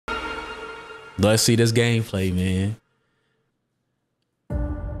Let's see this gameplay, man.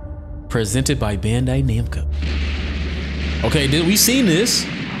 Presented by Bandai Namco. Okay, did we seen this?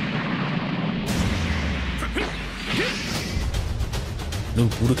 New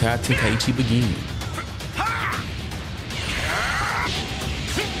Budokai Tenkaichi begin.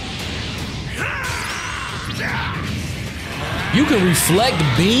 You can reflect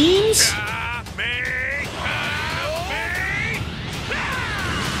beams?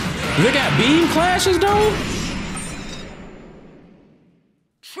 They got beam clashes though?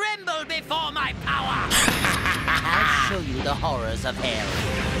 Tremble before my power! I'll show you the horrors of hell.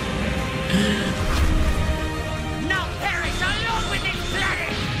 Now perish along with this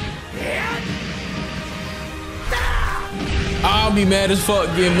planet! I'll be mad as fuck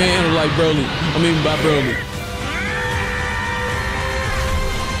getting man like Broly. I mean by Broly.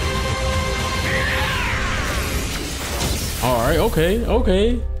 Alright, okay.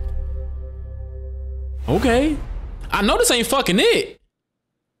 Okay. I know this ain't fucking it.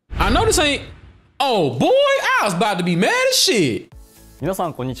 I know this ain't. Oh boy, I was about to be mad as shit. 皆さ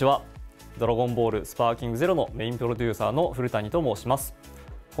んこんにちは。ドラゴンボールスパーキングゼロのメインプロデューサーの古谷と申します。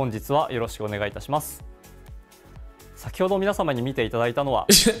本日はよろしくお願いいたします。先ほど皆様に見ていただいたのは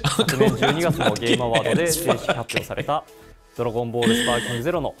昨年12月のゲームアワードで正式発表されたドラゴンボールスパーキング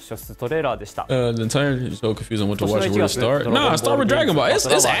ゼロの初出トレーラーでした。The entire is so confusing what to watch where to start. Nah, start with Dragon Ball. It's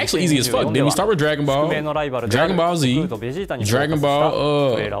actually easy as fuck. Then we start with Dragon Ball, Dragon Ball Z, Dragon Ball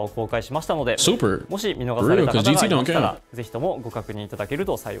トレーラーを公開しましたので、 Super. もし見逃された方がいましたらぜひともご確認いただける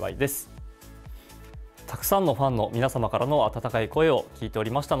と幸いです。たくさんのファンの皆様からの温かい声を聞いてお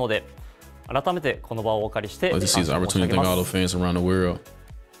りましたので、改めてこの場をお借りして感謝申し上げます。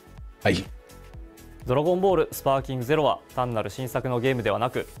ドラゴンボールスパーキングゼロは単なる新作のゲームでは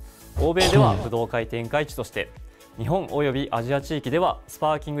なく、欧米では武道会展開地として、日本およびアジア地域ではス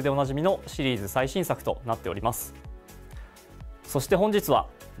パーキングでおなじみのシリーズ最新作となっております。そして本日は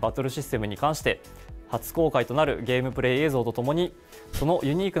バトルシステムに関して初公開となるゲームプレイ映像とともに、その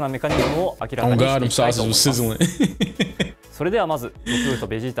ユニークなメカニズムを明らかにしていきたいと思います。それではまず悟空と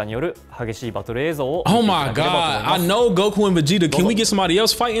ベジータによる激しいバトル映像を見ていただければと思います。 Oh my god, I know Goku and Vegeta. Can we get somebody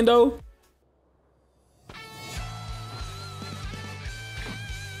else fighting though?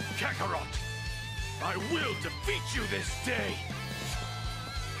 I will defeat you this day.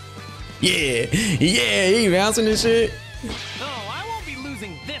 Yeah, he bouncing this shit. No, I won't be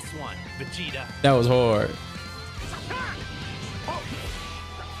losing this one, Vegeta. That was hard.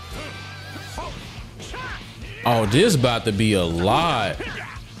 Oh, this about to be a lot.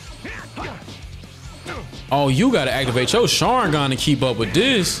 Oh, you gotta activate your Sharingan to keep up with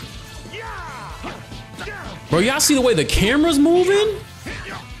this. Bro, y'all see the way the camera's moving?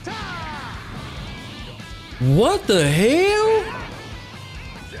 What the hell?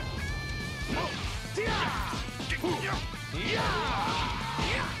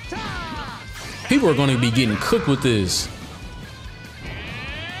 People are going to be getting cooked with this.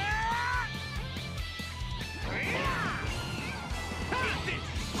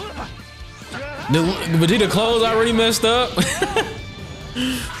 The Vegeta clothes already messed up.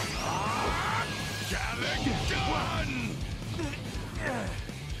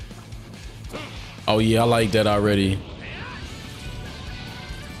 Oh yeah, I like that already.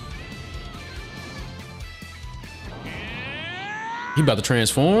 He about to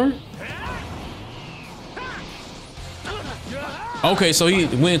transform? Okay, so he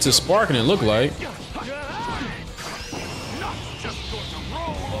went to sparking, it looked like.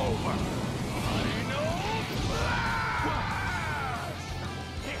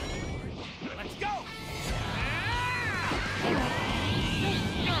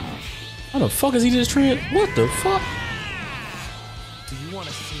 How the fuck is he just what the fuck? Do you want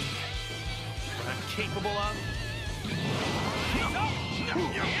to see what I'm capable of?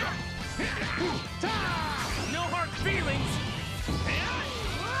 No hard feelings.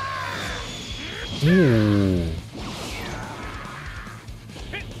 Ooh.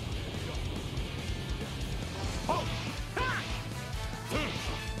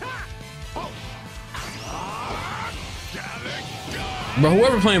 Bro,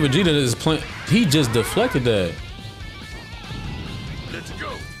 whoever playing Vegeta is playing. He just deflected that. Let's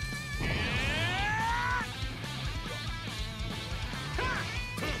go.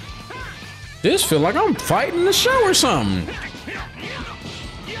 This feel like I'm fighting the show or something.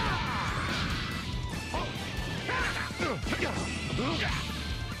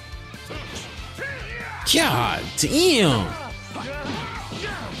 God damn.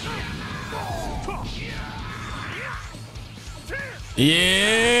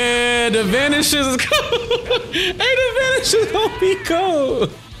 Yeah, the vanishes is cold. Hey, the vanishes gonna be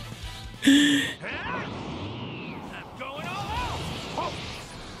cold.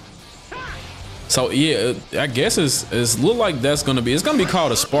 So yeah, I guess it's look like it's gonna be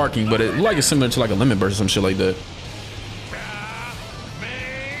called a sparking, but it look like it's similar to like a lemon burst or some shit like that.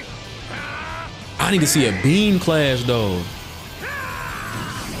 I need to see a beam clash though.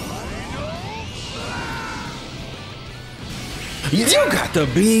 You got the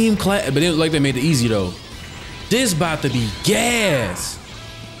beam clash, but it looked like they made it easy though. This about to be gas.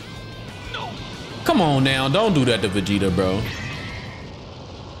 Come on now, don't do that to Vegeta, bro.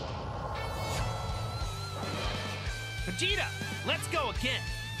 Vegeta, let's go again.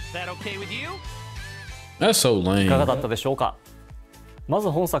 That okay with you? That's so lame. いかがだったでしょうか。まず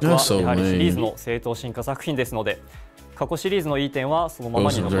本作はやはりシリーズの正当進化作品ですので、過去シリーズのいい点はそのま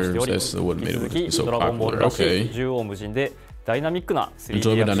まに残しており、引き続きドラゴンボールらしい縦横無尽でダイナミックな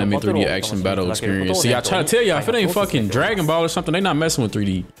 3D アクションバトルを楽しみいただけることを See, I try to tell you, if it ain't fucking Dragon Ball or something, they not messing with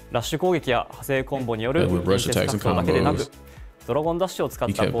 3D. ラッシュ攻撃や派生コンボによる連接格闘だけでなく、ドラゴンダッシュを使っ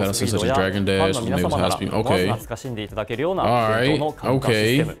たコーススピードやファンの皆様なら思わず懐かしんでいただけるような伝統のカウンター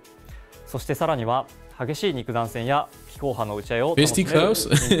システム、そしてさらには激しい肉弾戦や飛行波の打ち合いを楽しめるイン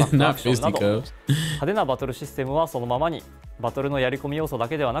パクトアクションなど、派手なバトルシステムはそのままに、バトルのやり込み要素だ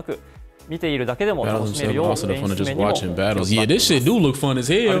けではなく、見ているだけでも楽しめるよう演出面にもアルテ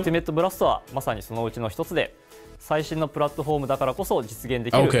ィメットブラストはまさにそのうちの一つで、最新のプラットフォームだからこそ実現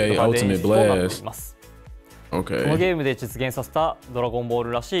できるド派手演出となっています。このゲームで実現させたドラゴンボー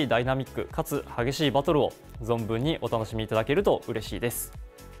ルらしいダイナミックかつ激しいバトルを存分にお楽しみいただけると嬉しいです。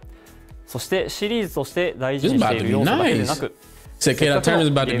そしてシリーズとして大事にしている要素だけでなく、今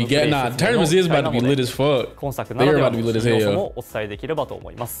作ならではの要素もお伝えできればと思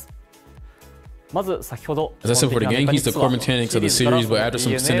います。まず先ほど As I said for the game, he's the core mechanics of the series, but after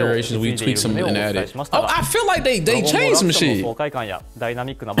some considerations, we tweaked some and added. Oh, I feel like they changed some shit. 爽快感やダイナ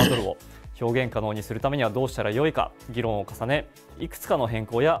ミックなバトルを表現可能にするためにはどうしたらよいか議論を重ね、いくつかの変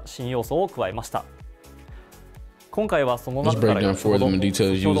更や新要素を加えました。今回はその中から先ほどお見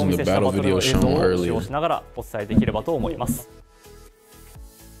せしたバトルの映像を使用しながらお伝えできればと思います。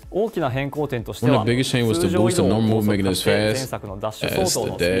大きな変更点としては、通常移動を高速化して前作のダッシュ相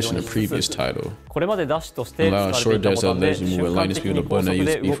当のスピードにしつつ、これまでダッシュとして使われていたボタンで瞬間的に高速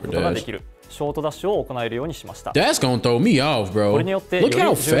で動くことができるショートダッシュを行えるようにしました。これによってより柔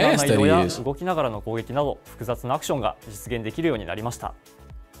軟な移動や動きながらの攻撃など複雑なアクションが実現できるようになりました。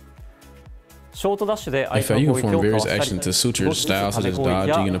ショートダッシュで相手の攻撃をかわしたり、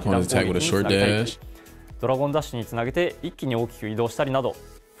ドラゴンダッシュにつなげて一気に大きく移動したりなど、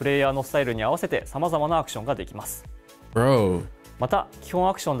プレイヤーのスタイルに合わせて様々なアクションができます。また基本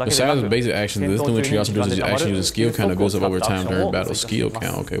アクションだけでなく、戦闘中に時間で溜まる連続を使ったアクションを追加していま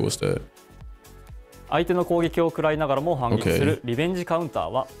す。相手の攻撃を食らいながらも反撃するリベンジカウンター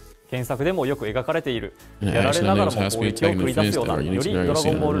は、原作でもよく描かれているやられながらも攻撃を繰り出すような、よりドラ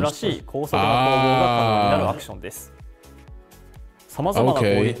ゴンボールらしい高速な攻防が可能になるアクションです。さまざまな攻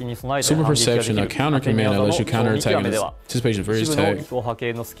撃に備えて反撃ができる縦に技の衝撃雨では、一部の気候波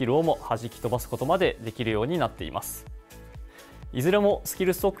形のスキルをも弾き飛ばすことまでできるようになっています。いずれもスキ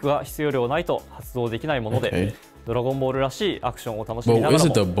ルストックが必要量ないと発動できないもので、ドラゴンボールらしいアクションを楽しみながらも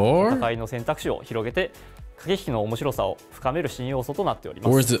戦いの選択肢を広げて駆け引きの面白さを深める新要素となっておりま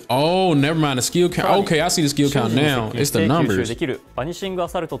す。Oh, never mind the skill count. Okay, I see the skill count now. It's the numbers. 吸収できるバニシングア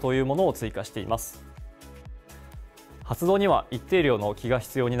サルトというものを追加しています。発動には一定量の気が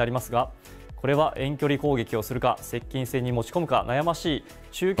必要になりますが、これは遠距離攻撃をするか接近戦に持ち込むか悩ましい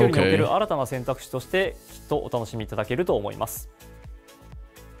中距離における新たな選択肢としてきっとお楽しみいただけると思います。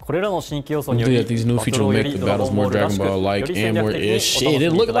これらの新規要素によりバトルをよりドラゴンボールらしく、より戦略的にお楽しみ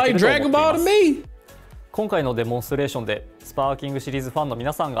いただけると思っています。今回のデモンストレーションでスパーキングシリーズファンの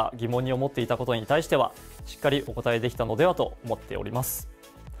皆さんが疑問に思っていたことに対してはしっかりお答えできたのではと思っております。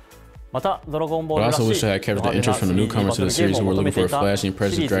またドラゴンボールらしいド派手な 3D バトルゲームを求めていたシリ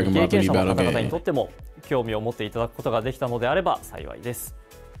ーズ未経験者の方々にとっても興味を持っていただくことができたのであれば幸いです。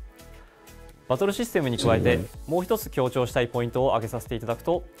バトルシステムに加えてもう一つ強調したいポイントを挙げさせていただく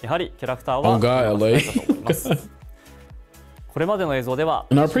と、やはりキャラクターは人気だと思います。これまでの映像では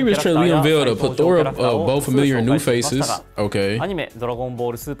アニメドラゴンボ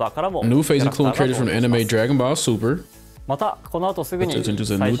ールスーパーからもまたこの後すぐに最新の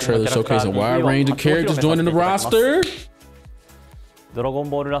キャラクタードラゴン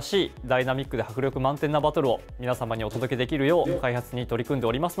ボールらしいダイナミックで迫力満点なバトルを皆様にお届けできるよう開発に取り組んで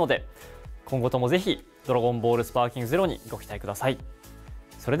おりますので、今後ともぜひドラゴンボールスパーキングゼロにご期待ください。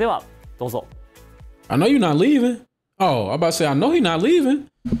それではどうぞ。 I know you're not leaving. Oh, I'm about to say, I know he's not leaving.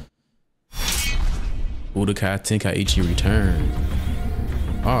 Budokai Tenkaichi return.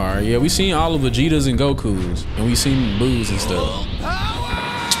 All right, yeah, we seen all of Vegeta's and Goku's, and we seen Boo's and stuff.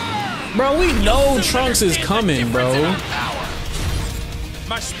 Bro, we know Trunks is coming, bro.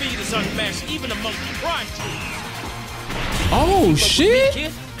 My speed is unmatched even among prime teams. Oh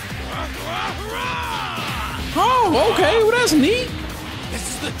shit! Oh, okay, well that's neat. This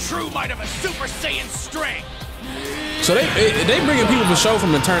is the true might of a Super Saiyan strength. So they bringing people for show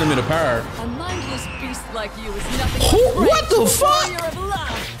from the Tournament of Power. A mindless beast like you is nothing. What the fuck?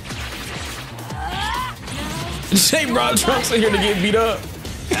 They brought Trunks in here to get beat up.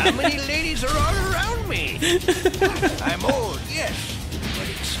 How many ladies are all around me? I'm old, yes, but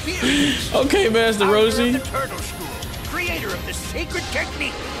experienced. Okay, Master Roshi. Of the Turtle School, creator of the sacred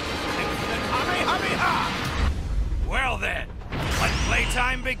technique. Well then, let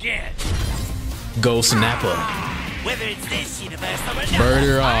playtime begin. Go Snapper. Whether it's this universe or another.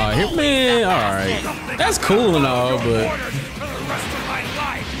 Birder, here, man. All right, that's cool and all, but For the rest of my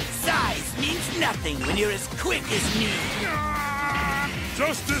life. Size means nothing when you're as quick as me.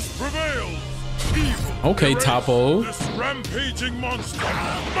 Justice prevails. Evil okay, erased. Topo. This rampaging monster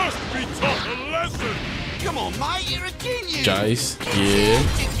must be taught a lesson. Come on, Mai, you're a genius. Jice, yeah.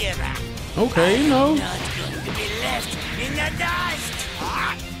 Together. Okay, you know. Not going to be left in the dust.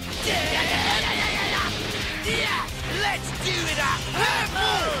 Let's do it up.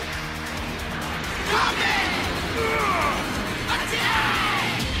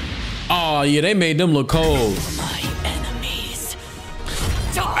 Oh yeah, they made them look cold. My enemies.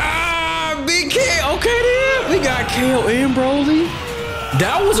 Ah, big K. Okay then, we got KO and Broly.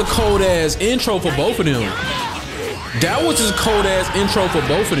 That was a cold ass intro for both of them. That was just a cold ass intro for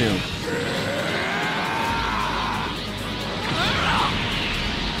both of them.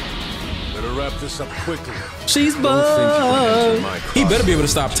 Better wrap this up quickly. She's bugged. He better be able to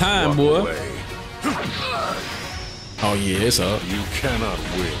stop time, boy. Oh yeah, it's up. You cannot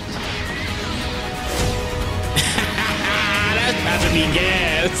win. That's about to be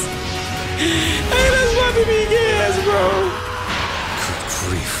gas. Hey, that's about to be gas, bro. Good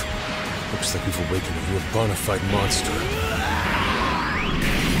grief. Looks like we've awakened a real bona fide monster.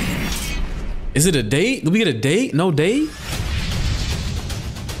 Is it a date? Did we get a date? No date?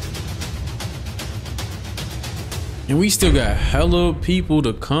 And we still got hella people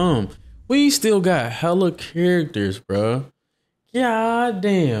to come. We still got hella characters, bro. God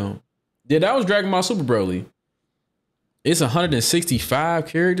damn. Yeah, that was Dragon Ball Super Broly. It's 165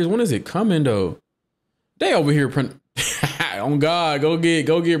 characters. When is it coming though? They over here on God, go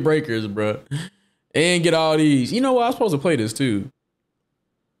get breakers, bro. And get all these. You know what? I was supposed to play this too.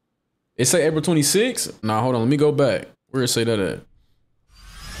 It say April 26th? Nah, hold on. Let me go back. Where it say that at?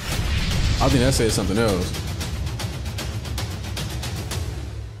 I think that said something else.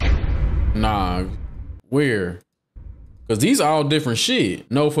 Nah, where? Cause these are all different shit.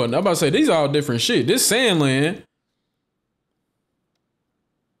 No fun. I'm about to say these are all different shit. This Sandland.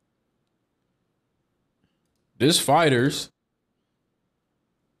 This Fighters.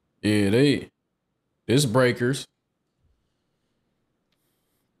 Yeah, this Breakers.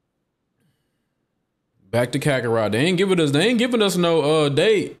 Back to Kakarot. They ain't giving us no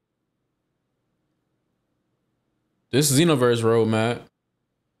date. This is Xenoverse roadmap.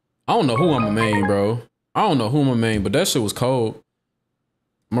 I don't know who I'm a main, bro. I don't know who I'm a main, but that shit was cold.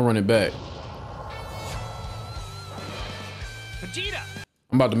 I'm gonna run it back. Vegeta.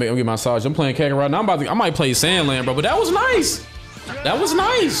 I'm gonna get my massage. I'm playing Kakarot now. I might play Sandland, bro, but that was nice. That was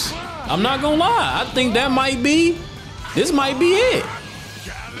nice. I'm not gonna lie. I think that might be, this might be it.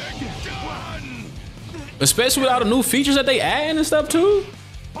 Especially with all the new features that they add and stuff too.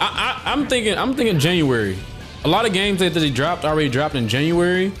 I'm thinking January. A lot of games that they dropped already dropped in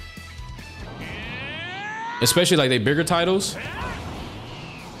January. Especially like they bigger titles.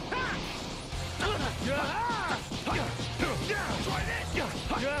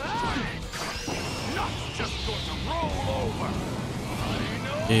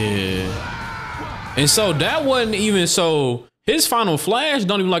 Yeah. And so that wasn't even so. His final flash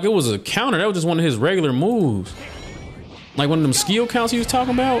don't even like it was a counter. That was just one of his regular moves. Like one of them skill counts he was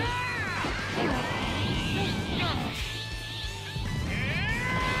talking about.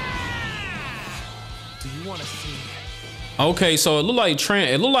 Do you want to see? Okay, so it looked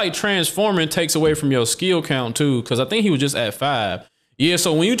like transforming takes away from your skill count too, because I think he was just at 5. Yeah,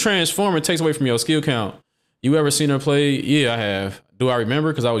 so when you transform, it takes away from your skill count. You ever seen her play? Yeah, I have. Do I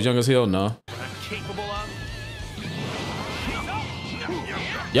remember? Because I was young as hell? No.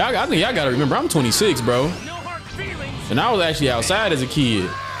 Yeah, I think y'all gotta remember, I'm 26, bro. And I was actually outside as a kid.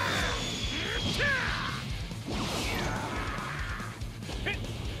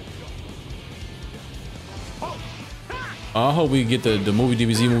 I hope we get the movie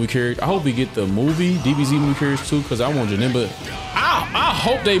DBZ movie character. I hope we get the movie DBZ movie characters too, because I want Janemba. I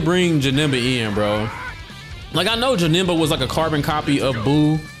hope they bring Janemba in, bro. Like, I know Janemba was like a carbon copy of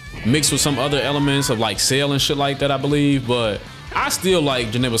Boo mixed with some other elements of like Cell and shit like that, I believe, but I still like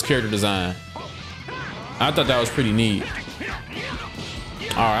Janemba's character design. I thought that was pretty neat.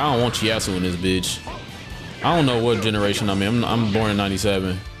 All right, I don't want Chiaotzu in this bitch. I don't know what generation I'm in. I'm born in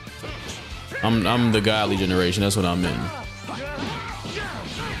 97. I'm the godly generation. That's what I'm in.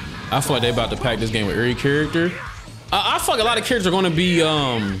 I feel like they about to pack this game with every character. I feel like a lot of characters are going to be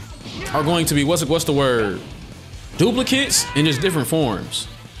what's the word? Duplicates in just different forms.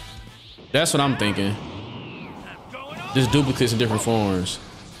 That's what I'm thinking. Just duplicates in different forms.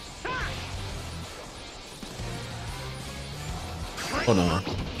 Hold on.